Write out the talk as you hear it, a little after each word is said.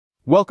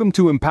Welcome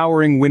to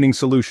Empowering Winning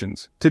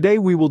Solutions. Today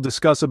we will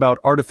discuss about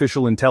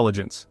artificial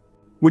intelligence.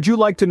 Would you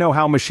like to know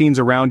how machines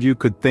around you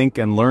could think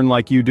and learn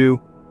like you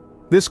do?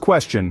 This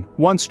question,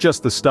 once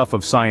just the stuff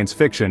of science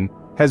fiction,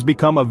 has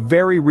become a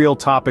very real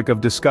topic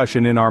of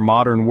discussion in our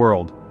modern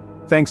world,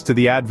 thanks to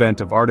the advent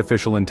of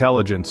artificial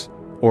intelligence,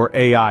 or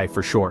AI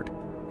for short.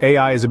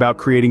 AI is about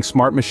creating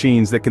smart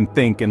machines that can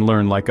think and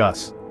learn like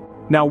us.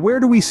 Now, where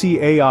do we see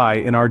AI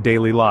in our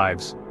daily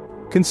lives?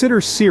 Consider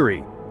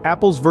Siri,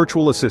 Apple's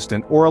virtual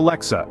assistant, or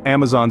Alexa,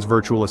 Amazon's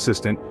virtual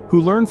assistant, who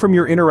learn from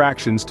your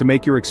interactions to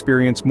make your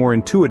experience more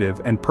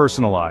intuitive and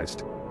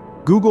personalized.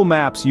 Google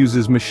Maps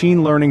uses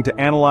machine learning to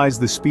analyze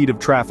the speed of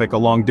traffic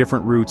along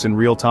different routes in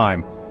real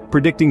time,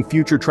 predicting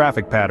future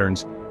traffic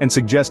patterns and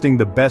suggesting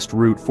the best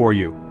route for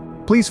you.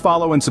 Please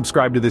follow and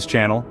subscribe to this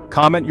channel,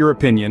 comment your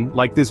opinion,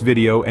 like this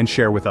video, and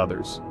share with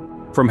others.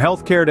 From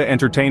healthcare to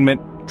entertainment,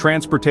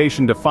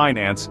 transportation to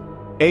finance,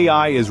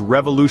 AI is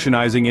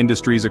revolutionizing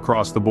industries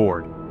across the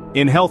board.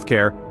 In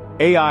healthcare,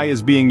 AI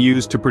is being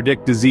used to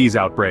predict disease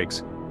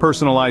outbreaks,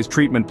 personalize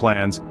treatment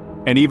plans,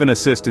 and even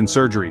assist in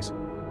surgeries.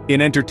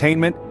 In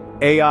entertainment,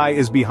 AI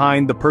is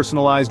behind the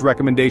personalized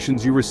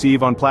recommendations you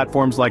receive on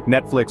platforms like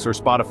Netflix or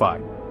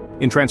Spotify.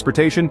 In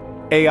transportation,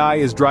 AI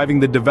is driving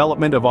the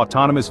development of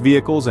autonomous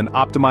vehicles and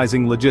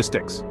optimizing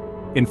logistics.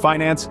 In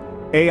finance,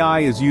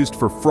 AI is used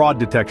for fraud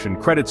detection,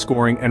 credit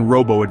scoring, and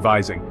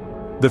robo-advising.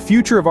 The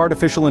future of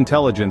artificial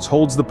intelligence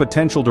holds the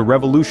potential to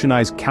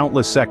revolutionize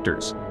countless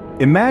sectors.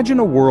 Imagine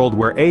a world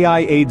where AI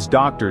aids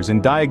doctors in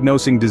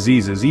diagnosing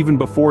diseases even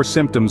before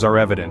symptoms are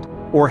evident,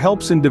 or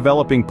helps in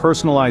developing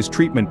personalized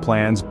treatment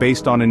plans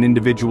based on an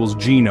individual's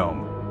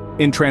genome.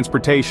 In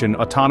transportation,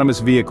 autonomous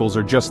vehicles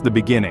are just the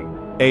beginning.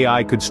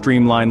 AI could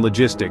streamline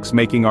logistics,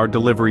 making our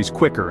deliveries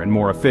quicker and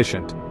more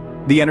efficient.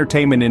 The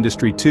entertainment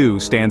industry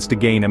too stands to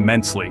gain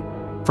immensely.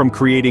 From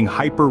creating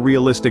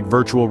hyper-realistic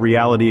virtual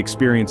reality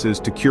experiences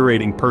to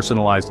curating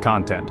personalized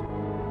content.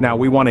 Now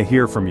we want to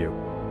hear from you.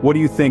 What do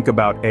you think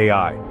about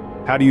AI?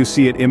 How do you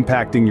see it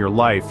impacting your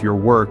life, your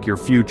work, your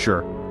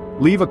future?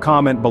 Leave a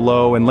comment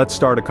below and let's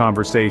start a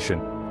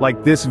conversation.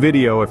 Like this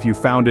video if you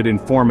found it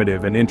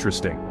informative and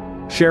interesting.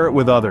 Share it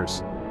with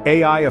others.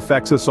 AI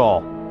affects us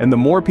all, and the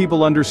more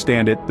people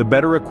understand it, the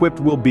better equipped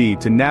we'll be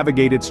to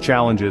navigate its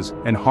challenges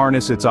and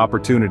harness its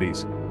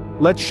opportunities.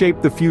 Let's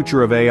shape the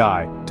future of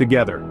AI,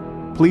 together.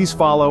 Please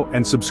follow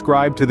and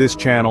subscribe to this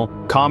channel,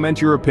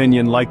 comment your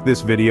opinion, like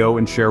this video,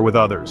 and share with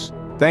others.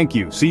 Thank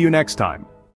you, see you next time.